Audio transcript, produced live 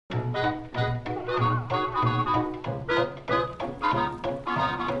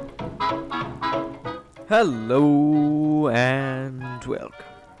Hello and welcome.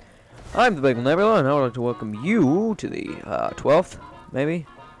 I'm TheBagelNebula, and I would like to welcome you to the 12th, maybe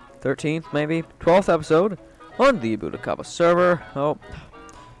 13th, maybe 12th episode on the TheBagelNebula server. Oh,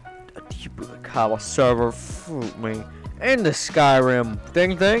 the TheBagelNebula server, fruit me, in the Skyrim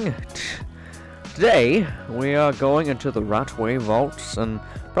thing. Today we are going into the Ratway vaults, and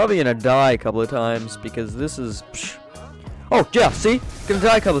probably gonna die a couple of times because this is. Oh yeah, see, gonna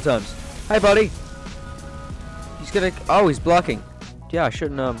die a couple of times. Hi, buddy. He's gonna. Oh, he's blocking. Yeah, I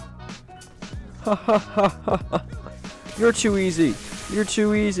shouldn't. Ha ha ha ha ha. You're too easy. You're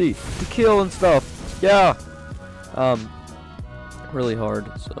too easy to kill and stuff. Yeah. Really hard.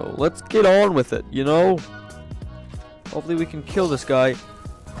 So let's get on with it. You know. Hopefully we can kill this guy.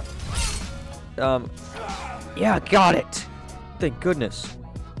 Yeah, got it. Thank goodness.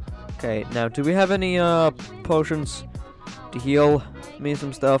 Okay, now do we have any potions to heal me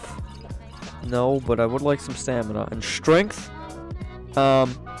some stuff? No, but I would like some stamina and strength. No.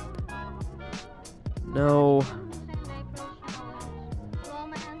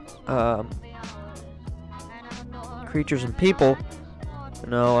 Creatures and people.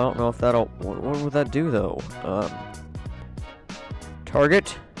 No, I don't know if that'll. What would that do though?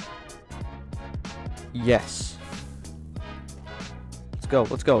 Target. Yes. Let's go.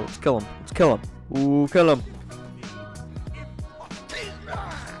 Let's go. Let's kill him. Let's kill him. Ooh, kill him.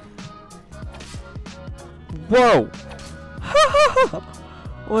 Whoa!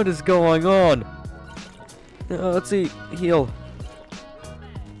 What is going on? Let's see. Heal.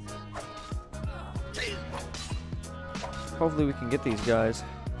 Hopefully we can get these guys.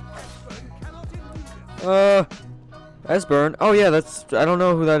 Esbern. Oh yeah, that's. I don't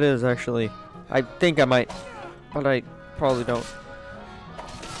know who that is actually. I think I might, but I probably don't.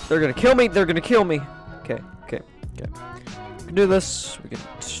 They're gonna kill me. They're gonna kill me. Okay. Okay. Okay. We can do this. We can.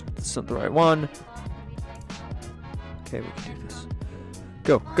 This isn't the right one. Okay, we can do this.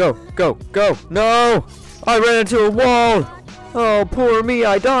 Go, go, go, go! No! I ran into a wall! Oh, poor me,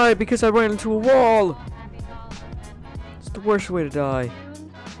 I died because I ran into a wall! It's the worst way to die.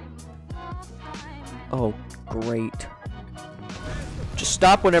 Oh, great. Just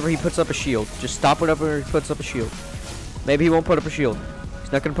stop whenever he puts up a shield. Just stop whenever he puts up a shield. Maybe he won't put up a shield.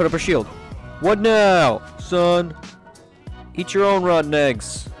 He's not gonna put up a shield. What now, son? Eat your own rotten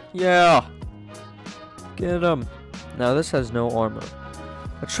eggs. Yeah! Get him. Now this has no armor.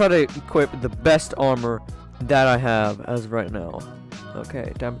 Let's try to equip the best armor that I have as of right now.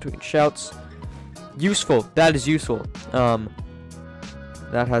 Okay, down between shouts. Useful. That is useful.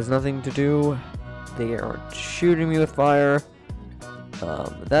 That has nothing to do. They aren't shooting me with fire.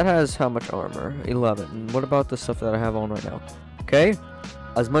 That has how much armor? 11. And what about the stuff that I have on right now? Okay.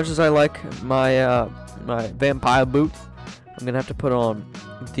 As much as I like my my vampire boots, I'm gonna have to put on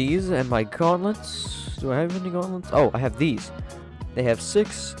these and my gauntlets. Do I have any gauntlets? Oh, I have these. They have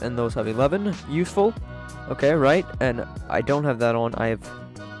 6, and those have 11. Useful. Okay, right. And I don't have that on. I have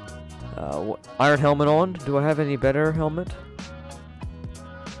iron helmet on. Do I have any better helmet?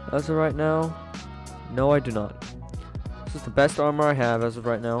 As of right now? No, I do not. This is the best armor I have as of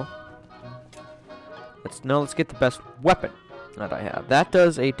right now. Let's get the best weapon that I have. That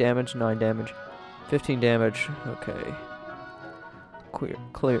does 8 damage, 9 damage, 15 damage. Okay.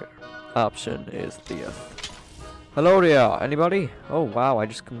 Clear. Option is the hello there, anybody? Oh wow, I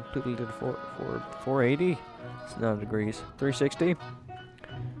just completely did 480. It's not degrees. 360.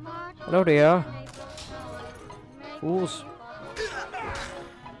 Hello there. Fools.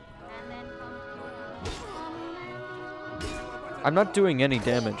 I'm not doing any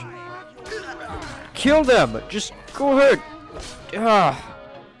damage. Kill them! Just go ahead!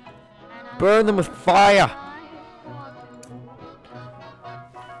 Burn them with fire!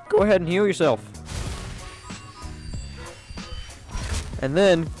 Go ahead and heal yourself. And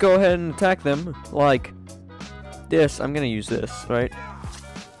then go ahead and attack them like this. I'm gonna use this, right?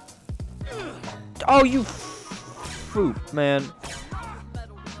 Oh, you fruit, man.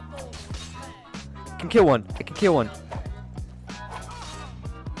 I can kill one. I can kill one.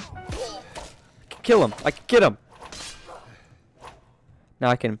 I can kill him. I can get him.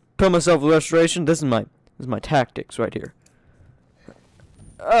 Now I can put myself with restoration. This is my tactics right here.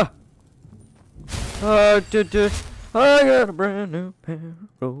 I got a brand new pair of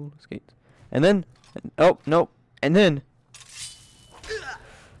roller skates. And then, oh, no. And then.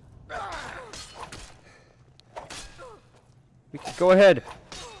 We can go ahead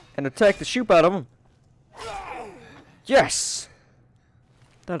and attack the shoot out of them. Yes!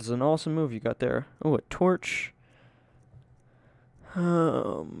 That is an awesome move you got there. Oh, a torch.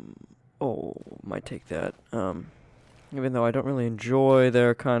 Oh, might take that. Even though I don't really enjoy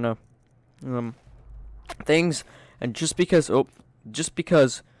their kind of things, and just because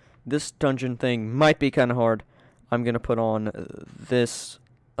this dungeon thing might be kind of hard, I'm gonna put on this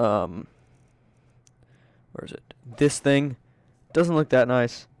where is it? This thing doesn't look that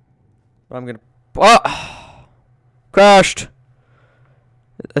nice, but I'm gonna crashed.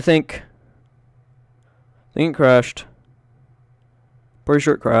 I think it crashed. Pretty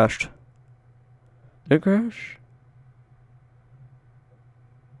sure it crashed. Did it crash?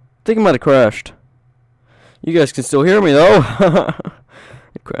 I think it might have crashed. You guys can still hear me though.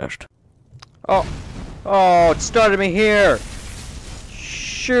 It crashed. Oh, it started me here.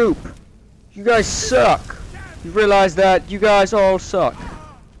 Shoot. You guys suck. You realize that? You guys all suck.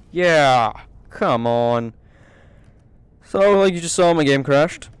 Yeah. Come on. So, like you just saw, my game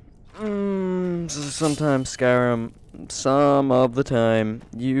crashed. Sometimes Skyrim, some of the time,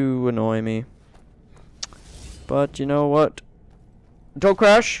 you annoy me. But you know what? Don't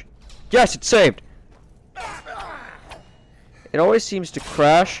crash. Yes, it's saved. It always seems to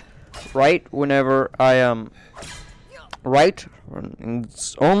crash right whenever I right,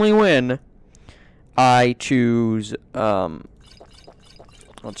 it's only when I choose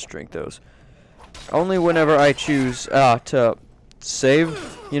let's drink those. Only whenever I choose to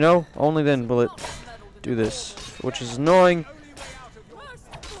save, you know, only then will it do this, which is annoying.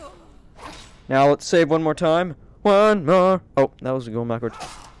 Now let's save one more time. One more. Oh, that was going backwards.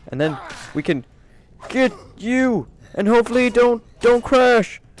 And then we can get you, and hopefully don't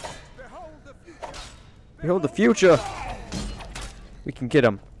crash. Behold the future. We can get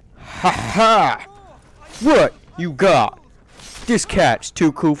him. Ha ha! What you got? This cat's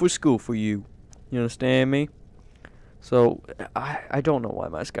too cool for school for you. You understand me? So I don't know why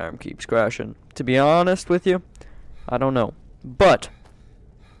my Skyrim keeps crashing. To be honest with you, I don't know. But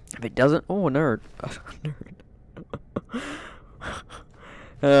if it doesn't, oh, a nerd.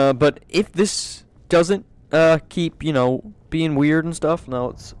 Nerd. But if this doesn't keep, you know, being weird and stuff, now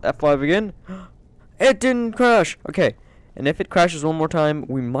it's F5 again. It didn't crash. Okay. And if it crashes one more time,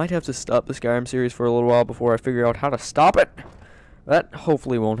 we might have to stop the Skyrim series for a little while before I figure out how to stop it. That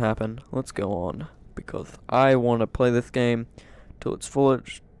hopefully won't happen. Let's go on, because I want to play this game till it's full of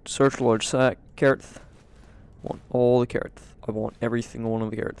search large sack carrots. I want all the carrots. I want every single one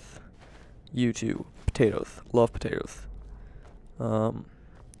of the carrots. You too. Potatoes. Love potatoes.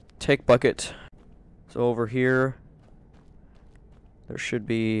 Take bucket. So over here, there should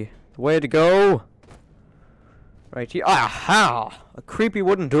be the way to go. Right here. Aha! A creepy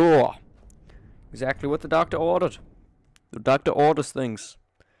wooden door. Exactly what the doctor ordered. The doctor orders things.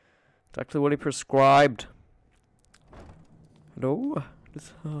 Exactly what he prescribed. Hello?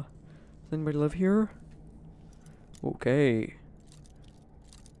 Does anybody live here? Okay.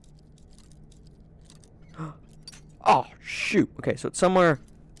 Oh, shoot. Okay, so it's somewhere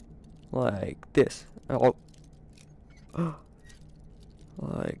like this. Oh.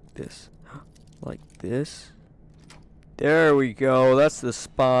 Like this. Like this. There we go. That's the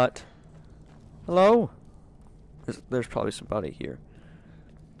spot. Hello? There's probably somebody here.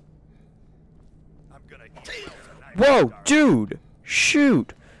 Whoa, dude!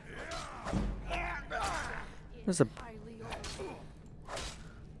 Shoot! There's a...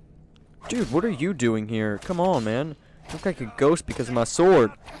 Dude, what are you doing here? Come on, man. You look like a ghost because of my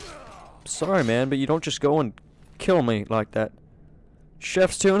sword. Sorry, man, but you don't just go and kill me like that.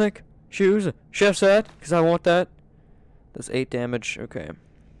 Chef's tunic? Shoes? Chef's hat? Because I want that. That's 8 damage. Okay.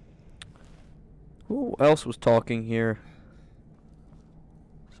 Who else was talking here?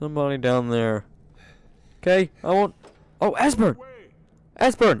 Somebody down there. Okay, I want... Oh, Esbern!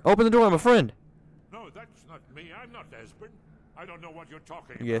 Esbern, open the door, I'm a friend. No, that's not me. I'm not Esbern. I don't know what you're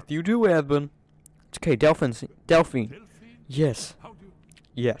talking Yes, about. you do, Esbern. It's okay, Delphine. Delphine? Yes. How do you...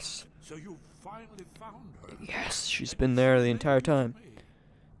 Yes. So you finally found her? Yes, she's been there the entire time.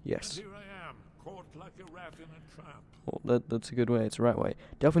 Yes. Here I am, caught like a rat in a trap. Well, that's a good way. It's the right way.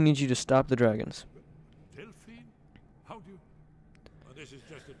 Delphine needs you to stop the dragons. Delphine? How do you... Oh, this is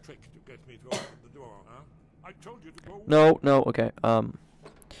just a trick to get me to open the door, huh? I told you to go away. No, okay, I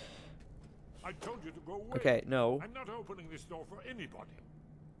told you to go away. Okay, no. I'm not opening this door for anybody.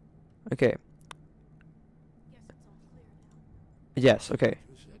 Okay. Yes, okay.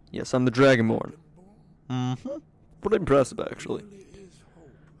 Yes, I'm the Dragonborn. Mm-hmm. Pretty impressive, actually. There really is hope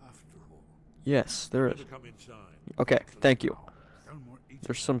after all. Yes, there is. Better come inside. Okay, thank you. No more eating.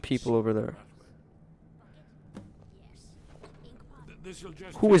 There's some people over there. This'll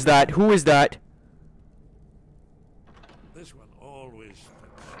just Who is that? Who is that? This one always.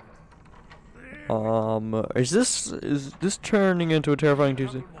 Is this turning into a terrifying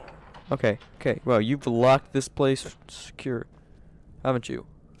Tuesday? Okay, okay. Well, you've locked this place secure, haven't you?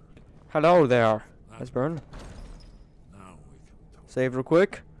 Hello there, Esbern. Now we can talk. Save real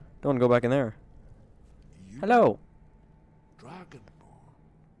quick. Don't go back in there. Hello. Dragonborn.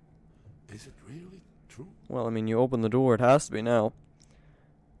 Is it really true? Well, I mean, you opened the door. It has to be now.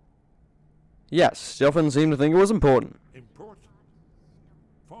 Yes, Stefan seemed to think it was important. Important.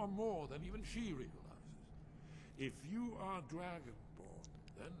 Far more than even she realizes. If you are Dragonborn,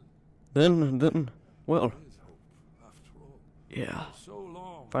 then well, there is hope after all. yeah. For so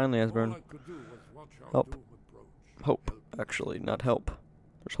long, Finally, Esbern. all I could do was watch our Help. doom approach. Hope. Actually, not help.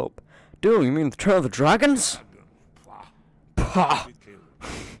 There's hope. Dude, you mean the Return of the Dragons? Pah. Pah! We killed.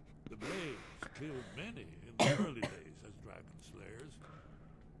 The Blades killed many in the early days as dragon slayers.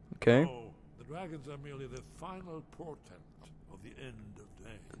 Okay. No, the dragons are merely the final portent of the end of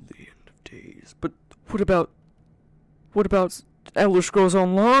days. The end of days. But what about Elder Scrolls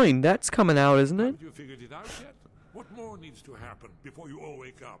Online? That's coming out, isn't it? Haven't you figured it out yet? What more needs to happen before you all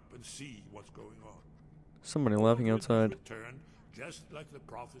wake up and see what's going on? Somebody laughing Will outside. return, just like the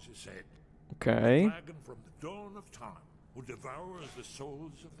prophecy said. Okay. A dragon from the dawn of time who devours the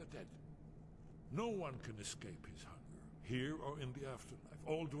souls of the dead. No one can escape his hunger, here or in the afterlife.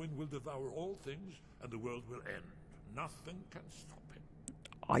 Alduin will devour all things, and the world will end. Nothing can stop him.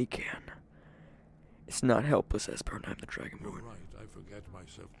 I can. It's not helpless, Esbern. I'm the You're Dragonborn. right, I forget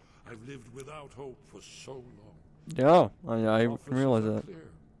myself. I've lived without hope for so long. Yeah, I Prophecies realize are that. clear.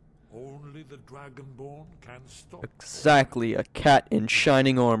 Only the Dragonborn can stop. Exactly, a cat in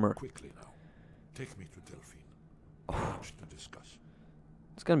shining armor. Quickly now. Take me to Delphine. Oh. Much to discuss.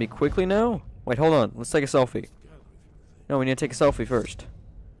 It's gonna be quickly now? Wait, hold on. Let's take a selfie. Together, if you think. No, we need to take a selfie first.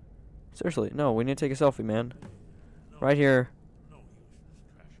 Seriously, no, we need to take a selfie, man. Right here. No useless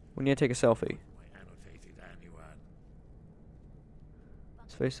trash. We need to take a selfie. My annotated annuan.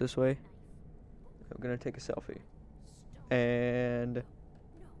 Let's face this way. I'm gonna take a selfie. And...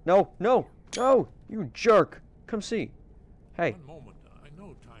 No, no, no! You jerk! Come see. Hey. One moment. I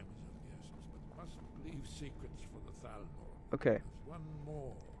know time is of the essence, but must leave secrets for the Thalmor. Okay. There's one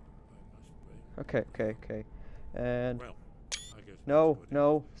more I must bring. Okay. And... Well, I guess No, that's what it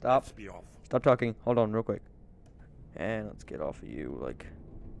no, is. stop. Let's be off. Stop talking. Hold on real quick. And let's get off of you like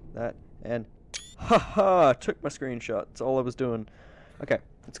that. And... Haha! Took my screenshot. That's all I was doing. Okay,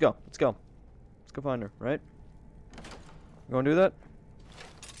 let's go. Let's go find her, right? You wanna do that?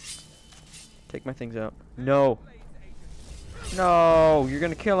 Take my things out. No. No, you're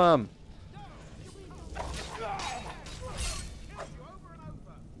gonna kill him.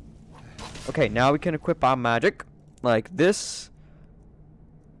 Okay, now we can equip our magic. Like this.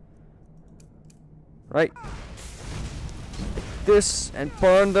 Right. Like this, and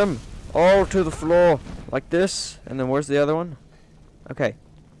burn them all to the floor. Like this. And then where's the other one? Okay.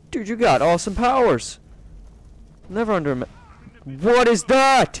 Dude, you got awesome powers. Never under... What is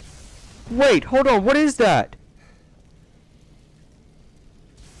that? Wait, hold on, what is that?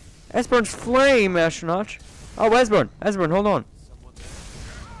 Esbern's flame, astronaut. Oh, Esbern, hold on.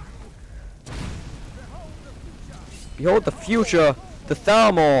 Behold the future, the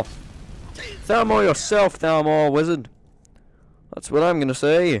Thalmor. Thalmor yourself, Thalmor, wizard. That's what I'm gonna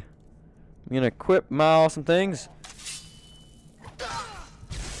say. I'm gonna equip my awesome things.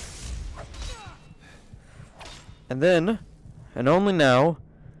 And then, and only now,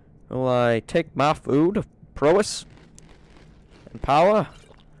 will I take my food, prowess, and power,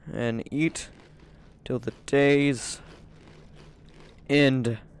 and eat till the day's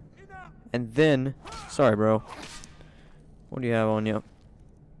end. And then, sorry bro, what do you have on you?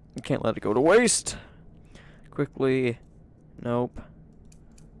 You can't let it go to waste. Quickly, nope.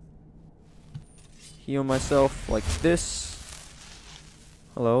 Heal myself like this.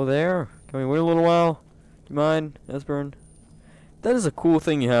 Hello there, can we wait a little while? Do you mind, Esbern? That is a cool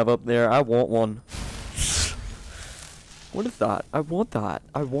thing you have up there. I want one. What is that? I want that.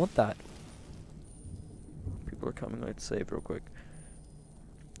 I want that. People are coming. Let's save real quick.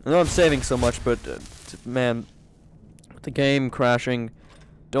 I know I'm saving so much, but man, with the game crashing,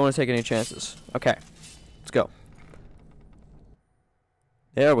 don't want to take any chances. Okay, let's go.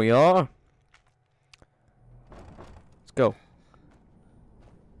 There we are. Let's go.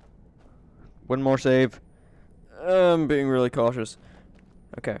 One more save. I'm being really cautious.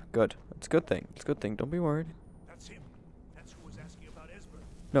 Okay, good. It's a good thing. It's a good thing. Don't be worried. That's him. That's who was asking about Esbern.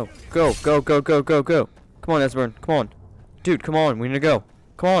 No. Go. Come on, Esbern. Come on. Dude, come on. We need to go.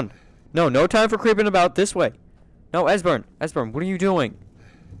 Come on. No time for creeping about this way. No, Esbern. Esbern, what are you doing?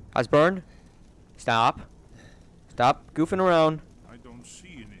 Esbern? Stop. Stop goofing around. I don't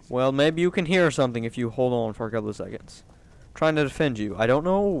see anything. Well, maybe you can hear something if you hold on for a couple of seconds. I'm trying to defend you. I don't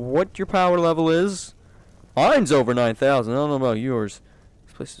know what your power level is. Mine's over 9,000. I don't know about yours.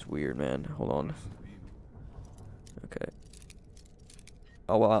 This place is weird, man. Hold on. Okay.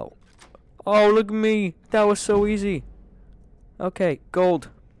 Oh, wow. Oh, look at me. That was so easy. Okay, gold.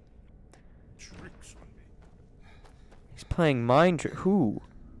 He's playing mind trick. Who?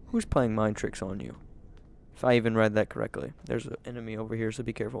 Who's playing mind tricks on you? If I even read that correctly. There's an enemy over here, so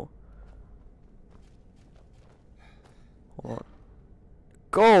be careful. Hold on.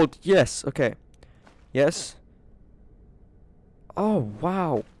 Gold! Yes, okay. Yes. Oh,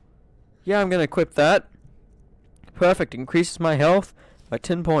 wow. Yeah, I'm gonna equip that. Perfect. Increases my health by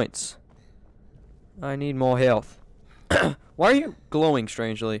 10 points. I need more health. Why are you glowing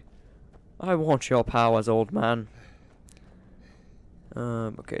strangely? I want your powers, old man.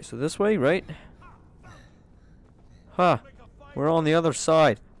 Okay, so this way, right? Huh. We're on the other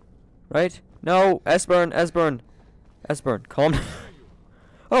side. Right? No, Esbern, Esbern. Esbern, calm down.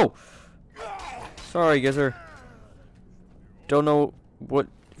 Oh! Sorry, Gizzer. Don't know what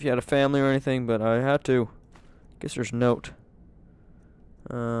if you had a family or anything, but I had to. Gizzer's note.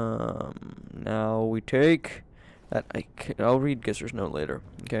 Now we take that. I'll read Gizzer's note later.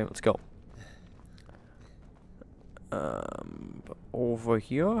 Okay, let's go. Over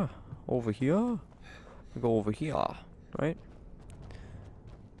here, over here. We go over here, right?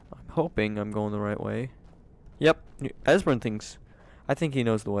 I'm hoping I'm going the right way. Yep, Esbern thinks. I think he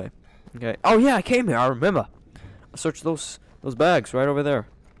knows the way. Okay. Oh yeah, I came here. I remember. I searched those bags right over there.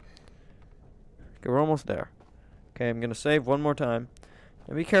 Okay, we're almost there. Okay, I'm gonna save one more time.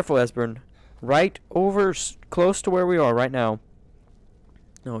 And be careful, Esbern. Right over, close to where we are right now.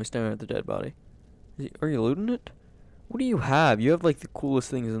 No, he's staring at the dead body. Are you looting it? What do you have? You have like the coolest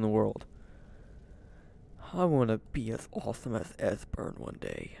things in the world. I wanna be as awesome as Esbern one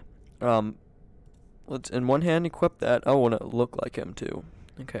day. Let's in one hand equip that. I wanna look like him too.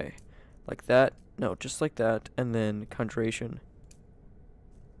 Okay, like that. No, just like that, and then conjuration.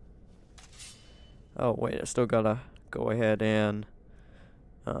 Oh wait, I still gotta go ahead and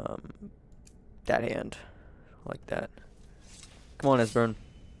that hand, like that. Come on, Esbern.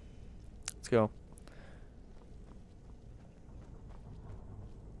 Let's go.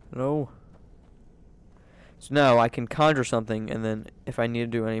 No. So now I can conjure something, and then if I need to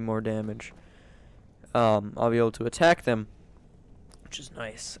do any more damage, I'll be able to attack them, which is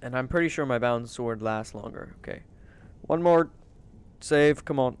nice. And I'm pretty sure my bound sword lasts longer. Okay, one more save.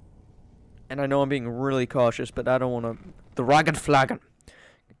 Come on. And I know I'm being really cautious, but I don't want to. The Ragged Flagon.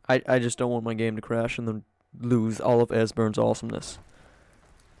 I just don't want my game to crash and then lose all of Esbern's awesomeness.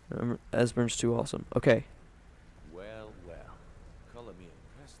 Esbern's too awesome. Okay. Well, color me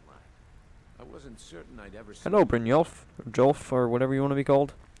impressed, lad. I wasn't certain I'd ever see. Hello, Brynjolf, or Jolf, or whatever you want to be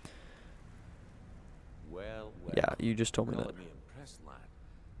called. Well. Yeah, you just told me that. Me impressed, lad.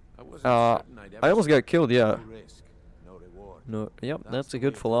 I wasn't certain I'd ever I almost got killed. Yeah. No risk, no reward. No. Yep, that's a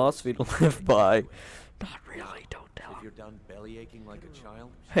good philosophy to live by. Not really. Don't tell If him. you're done belly aching like a child.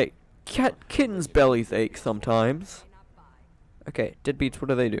 Hey, kittens' bellies ache sometimes. Okay, deadbeats. What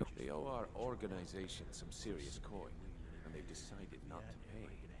do they do? They owe our organization some serious coin, and they've decided not to pay.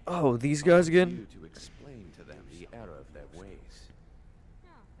 Oh, these guys again? You to explain to them the error of their ways.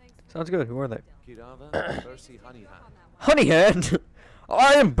 Sounds good. Who are they? Kirava, Percy Honeyhand. Honeyhand.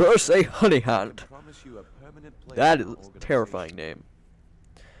 I am Bursay Honeyhand. Promise you a permanent place That in is our a terrifying organization.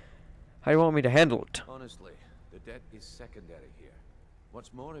 name. How do you want me to handle it? Honestly, the debt is secondary here.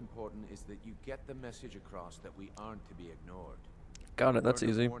 What's more important is that you get the message across that we aren't to be ignored. Got it. That's Word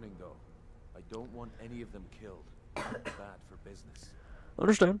of easy. warning, though. I don't want any of them killed. Bad for business.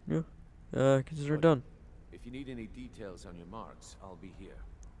 Understand? Yeah. Consider it done. If you need any details on your marks, I'll be here.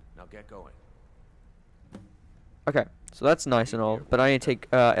 Now get going. Okay, so that's nice and all, but I need to take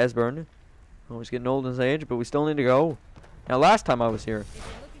Esbern. Oh, he's getting old in his age, but we still need to go. Now, last time I was here,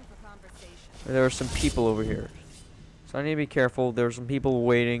 there were some people over here. So I need to be careful. There were some people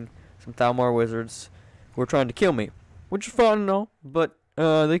waiting, some Thalmor wizards who were trying to kill me. Which is fine and all, but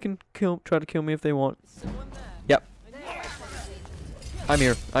they can try to kill me if they want. Yep. I'm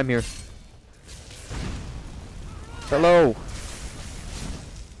here. I'm here. Hello.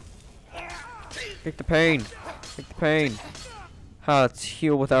 Take the pain. Take the pain. Ha, let's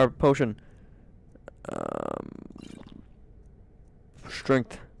heal with our potion.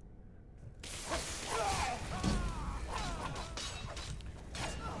 Strength.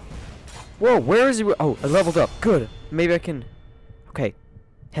 Whoa, where is he? Oh, I leveled up. Good. Maybe I can. Okay.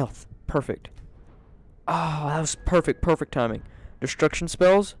 Health. Perfect. Oh, that was perfect. Perfect timing. Destruction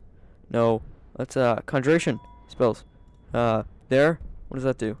spells? No. That's conjuration spells. There. What does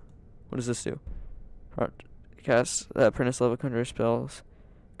that do? What does this do? Cast apprentice level conjure spells.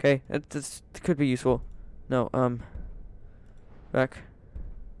 Okay, that could be useful. No, back.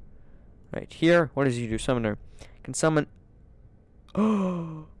 Right here. What does he do? Summoner. Can summon.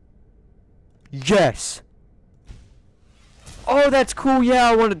 Oh. Yes. Oh, that's cool. Yeah,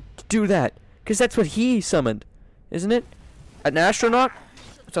 I want to do that. Because that's what he summoned. Isn't it? An astronaut?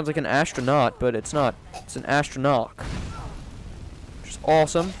 It sounds like an astronaut, but it's not. It's an astronaut. Which is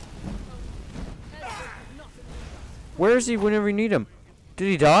awesome. Where is he whenever you need him? Did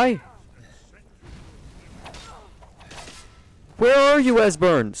he die? Where are you,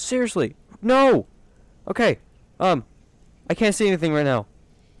 Esbern? Seriously. No. Okay. I can't see anything right now.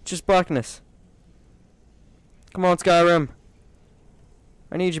 Just blackness. Come on, Skyrim.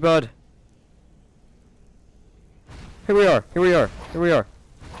 I need you, bud. Here we are. Here we are. Here we are.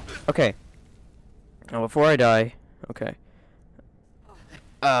 Okay. Now, before I die. Okay.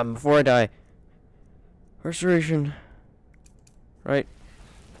 Before I die. Restoration. Right.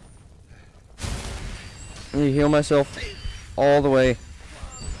 I need to heal myself all the way.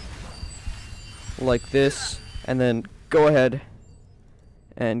 Like this. And then go ahead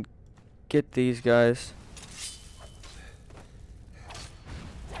and get these guys.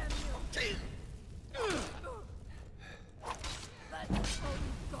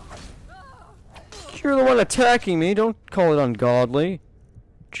 You're the one attacking me. Don't call it ungodly.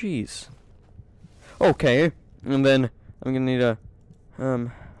 Jeez. Okay. And then I'm gonna need a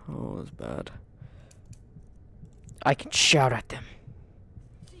oh, that's bad. I can shout at them.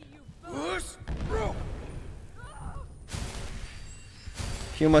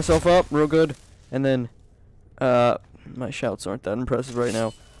 Heal myself up real good, and then my shouts aren't that impressive right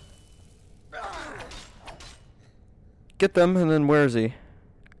now. Get them, and then where is he?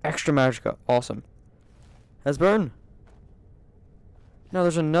 Extra Magica, awesome. Esbern? No,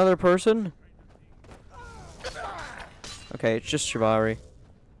 there's another person? Okay, it's just Shivari.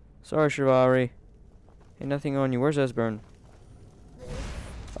 Sorry, Shivari. Ain't nothing on you. Where's Esbern?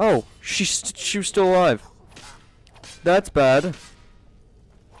 Oh, she was still alive. That's bad.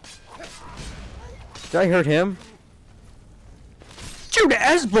 Did I hurt him? Shoot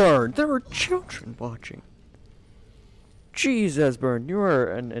Esbern! There are children watching. Jeez, Esbern, you are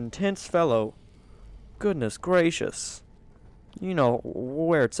an intense fellow. Goodness gracious. You know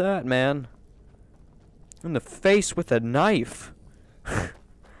where it's at, man. In the face with a knife.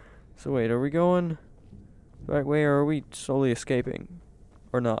 So wait, are we going the right way, or are we slowly escaping?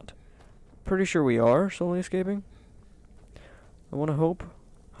 Or not? Pretty sure we are slowly escaping. I want to hope.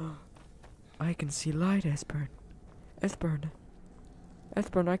 I can see light, Esbern. Esbern.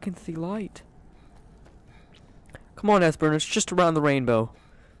 Esbern, I can see light. Come on, Esbern, it's just around the rainbow.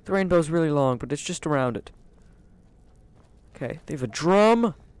 The rainbow's really long, but it's just around it. Okay, they have a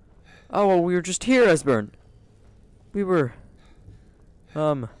drum. Oh, well, we were just here, Esbern. We were,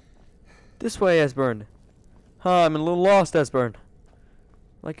 this way, Esbern. Huh, I'm a little lost, Esbern.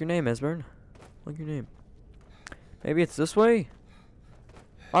 Like your name, Esbern. Like your name. Maybe it's this way?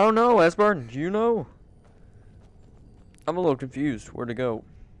 I don't know, Esbern. Do you know? I'm a little confused. Where to go?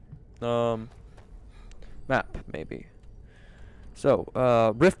 Map, maybe. So,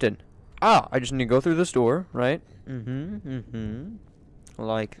 Riften. Ah, I just need to go through this door, right?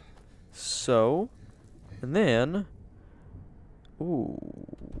 Like so. And then... Ooh.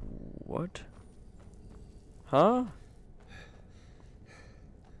 What? Huh?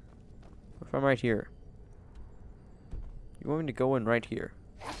 What if I'm right here? You want me to go in right here?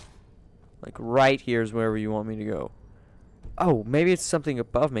 Like right here is wherever you want me to go. Oh, maybe it's something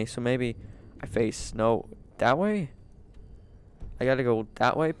above me, so maybe I face... No, that way? I gotta go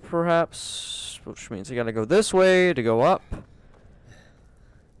that way, perhaps? Which means I gotta go this way to go up.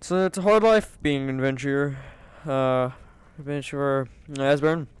 So it's a hard life being an adventurer. Adventurer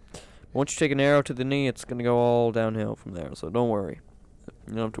Esbern. Once you take an arrow to the knee, it's gonna go all downhill from there, so don't worry.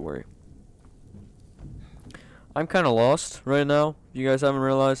 You don't have to worry. I'm kinda lost right now, if you guys haven't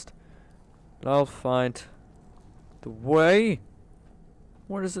realized. But I'll find the way.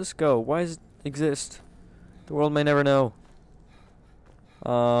 Where does this go? Why does it exist? The world may never know.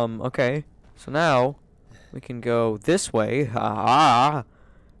 Okay. So now we can go this way.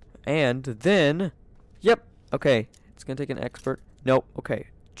 And then yep. Okay. It's gonna take an expert. Nope. Okay.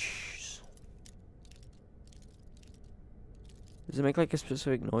 Jeez. Does it make like a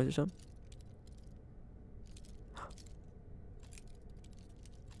specific noise or something?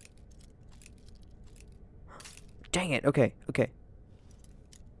 Dang it. Okay. Okay.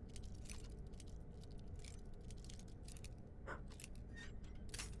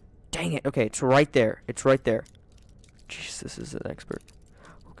 Dang it. Okay, it's right there. It's right there. Jeez, this is an expert.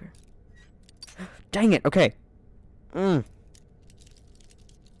 Okay. Dang it. Okay.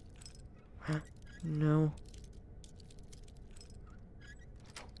 No.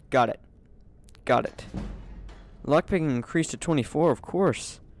 Got it. Got it. Lockpicking increased to 24, of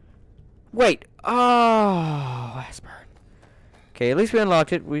course. Wait. Oh, Esbern. Okay, at least we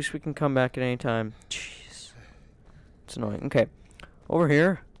unlocked it. At least we can come back at any time. Jeez. It's annoying. Okay. Over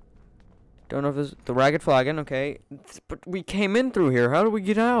here. Don't know if this is the ragged flagon. Okay. But we came in through here. How do we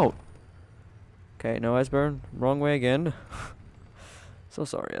get out? Okay, no, Esbern. Wrong way again. So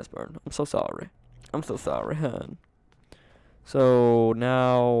sorry, Esbern. I'm so sorry. I'm so sorry, hon. So,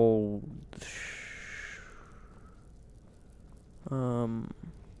 now...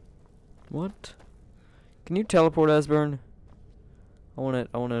 What? Can you teleport, Esbern? I wanna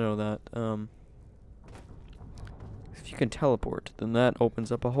know that. If you can teleport, then that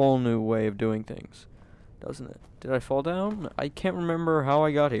opens up a whole new way of doing things, doesn't it? Did I fall down? I can't remember how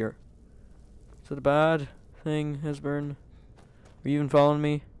I got here. Is it a bad thing, Esbern? Are you even following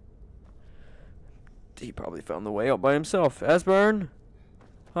me? He probably found the way out by himself. Esbern?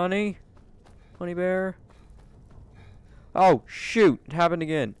 Honey? Honey bear? Oh, shoot. It happened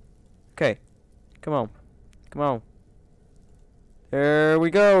again. Okay. Come on. Come on. There we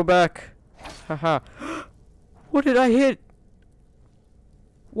go. Back. Haha. What did I hit?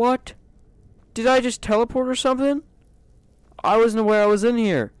 What? Did I just teleport or something? I wasn't aware I was in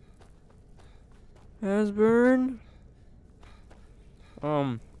here. Esbern?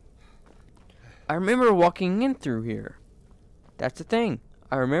 I remember walking in through here. That's the thing.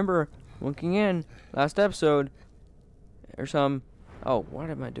 I remember walking in last episode. Or some... Oh, why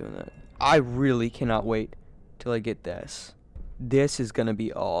am I doing that? I really cannot wait till I get this. This is gonna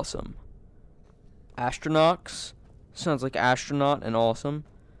be awesome. Astronauts? Sounds like astronaut and awesome.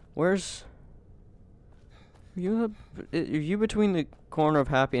 Where's... Are you between the corner of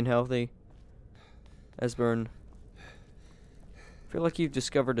happy and healthy? Esbern. I feel like you've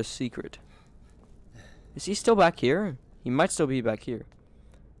discovered a secret. Is he still back here? He might still be back here.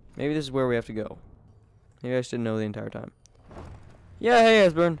 Maybe this is where we have to go. Maybe I just didn't know the entire time. Yeah, hey,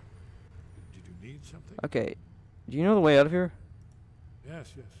 Esbern. Did you need something? Okay. Do you know the way out of here?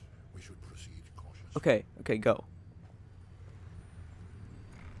 Yes, yes. We should proceed cautiously. Okay, okay, go.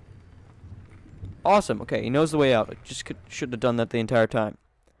 Awesome. Okay, he knows the way out. I just should have done that the entire time.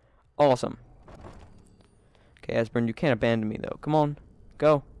 Awesome. Okay, Esbern, you can't abandon me, though. Come on.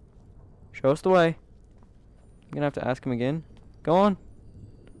 Go. Show us the way. I'm gonna have to ask him again. Go on.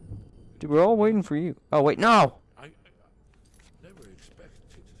 Dude, we're all waiting for you. Oh, wait, no! I never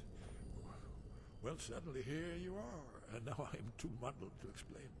expected. Well, suddenly here you are, and now I'm too muddled to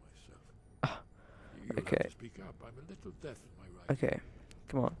explain myself. You'll Okay. have to speak up. I'm a little deaf in my right. Okay,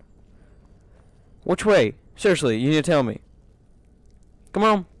 come on. Which way? Seriously, you need to tell me. Come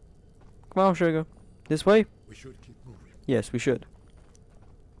on. Come on, sugar. This way? We should keep moving. Yes, we should.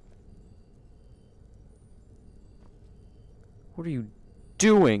 What are you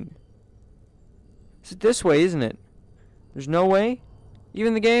doing? It's this way, isn't it? There's no way?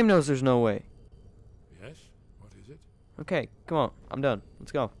 Even the game knows there's no way. Yes? What is it? Okay, come on. I'm done.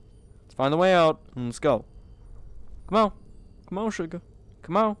 Let's go. Let's find the way out and let's go. Come on. Come on, sugar.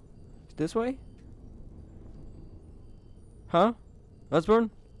 Come on. It's this way? Huh? Esbern?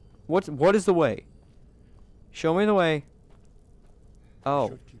 What is the way? Show me the way.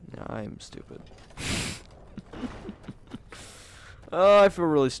 Oh, no, I'm stupid. Oh, I feel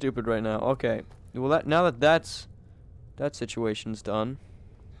really stupid right now. Okay. Well, now that that situation's done,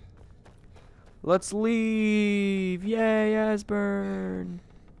 let's leave. Yay, Esbern.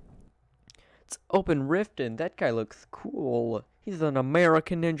 It's open rifting. That guy looks cool. He's an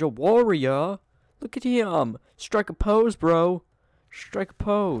American Ninja Warrior. Look at him. Strike a pose, bro. Strike a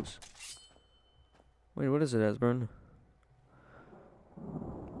pose. Wait, what is it, Esbern?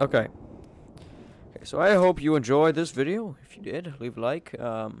 Okay. Okay, so I hope you enjoyed this video. If you did, leave a like. If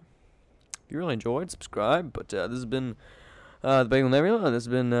you really enjoyed, subscribe. But this has been TheBagelNebula. This has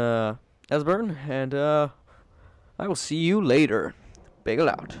been Esbern, and I will see you later. Bagel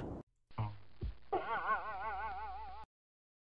out.